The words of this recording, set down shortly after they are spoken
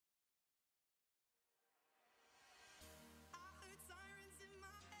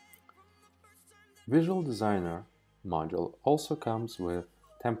Visual Designer module also comes with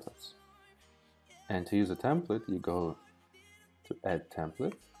templates. And to use a template, you go to Add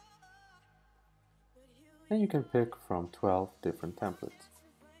Template, and you can pick from 12 different templates.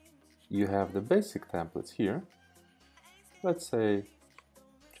 You have the basic templates here. Let's say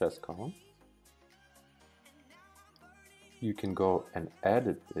chest column. You can go and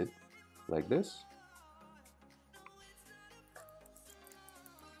edit it like this.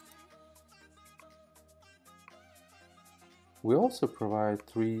 We also provide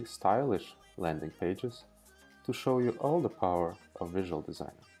 3 stylish landing pages to show you all the power of Visual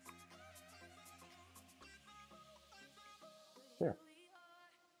Designer. There.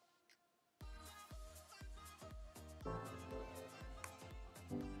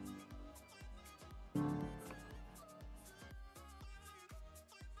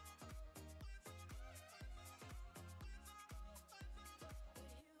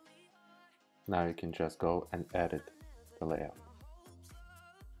 Now you can just go and edit the layout.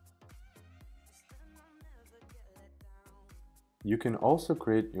 You can also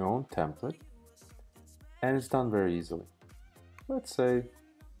create your own template, and it's done very easily. Let's say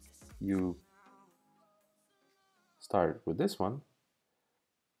you started with this one,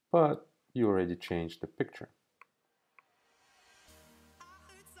 but you already changed the picture.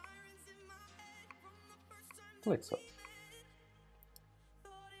 Like so.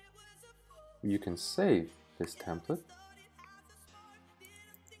 You can save this template .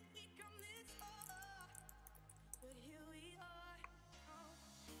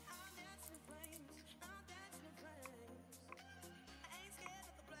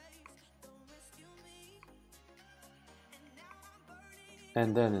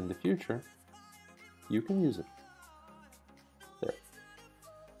 And then in the future, you can use it. There.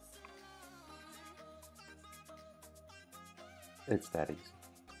 It's that easy.